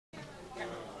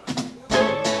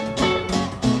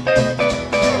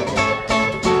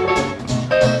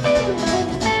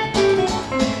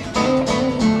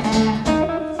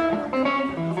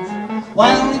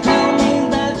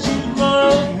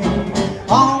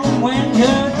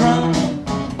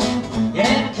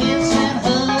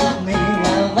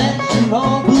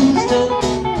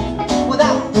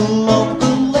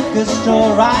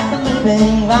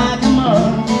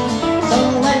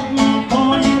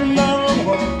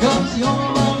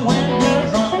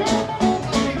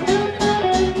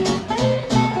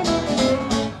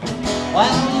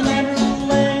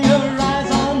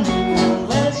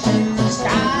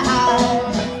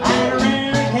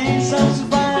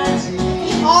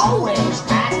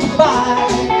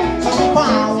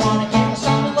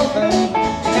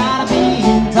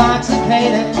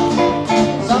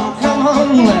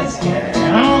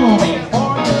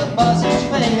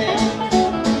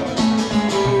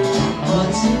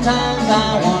sometimes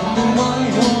I wonder why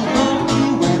you're happy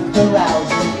when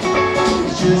carousing.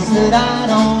 It's just that I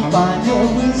don't find your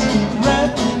whiskey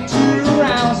breath too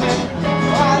rousing.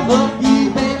 I love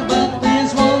you, baby, but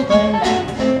there's one thing that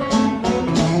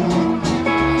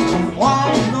why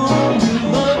don't you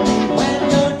love me when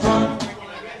you're drunk?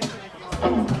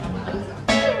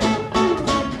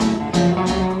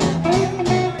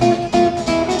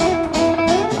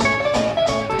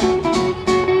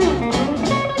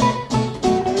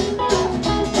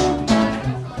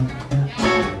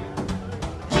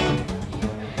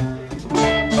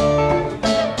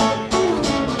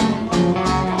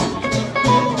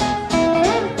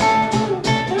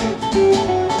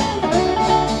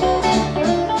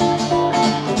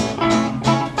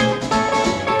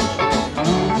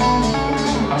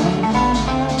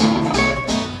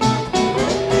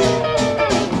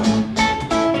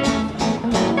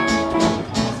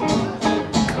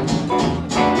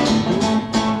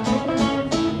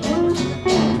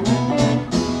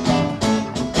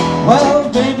 Well,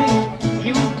 baby,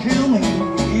 you would kill me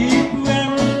if you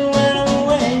ever went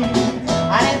away.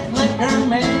 I didn't let her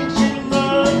make you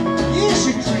love. You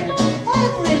should drink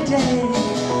every day.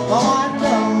 Oh, I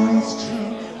know it's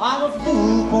true. I'm a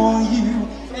fool for you,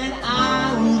 and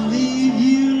I will leave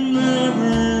you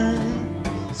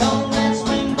never. So let's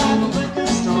swing by the liquor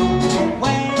store and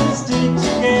wasted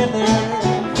together.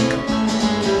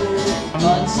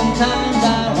 But sometimes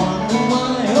I wonder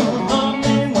why you're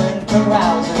lonely when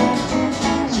carousing.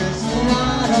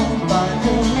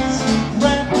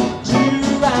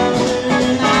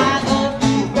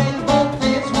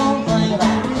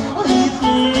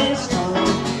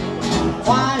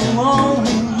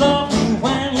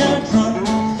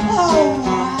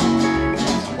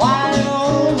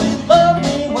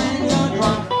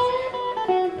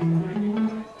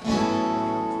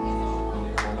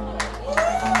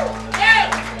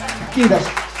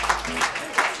 Kiitos.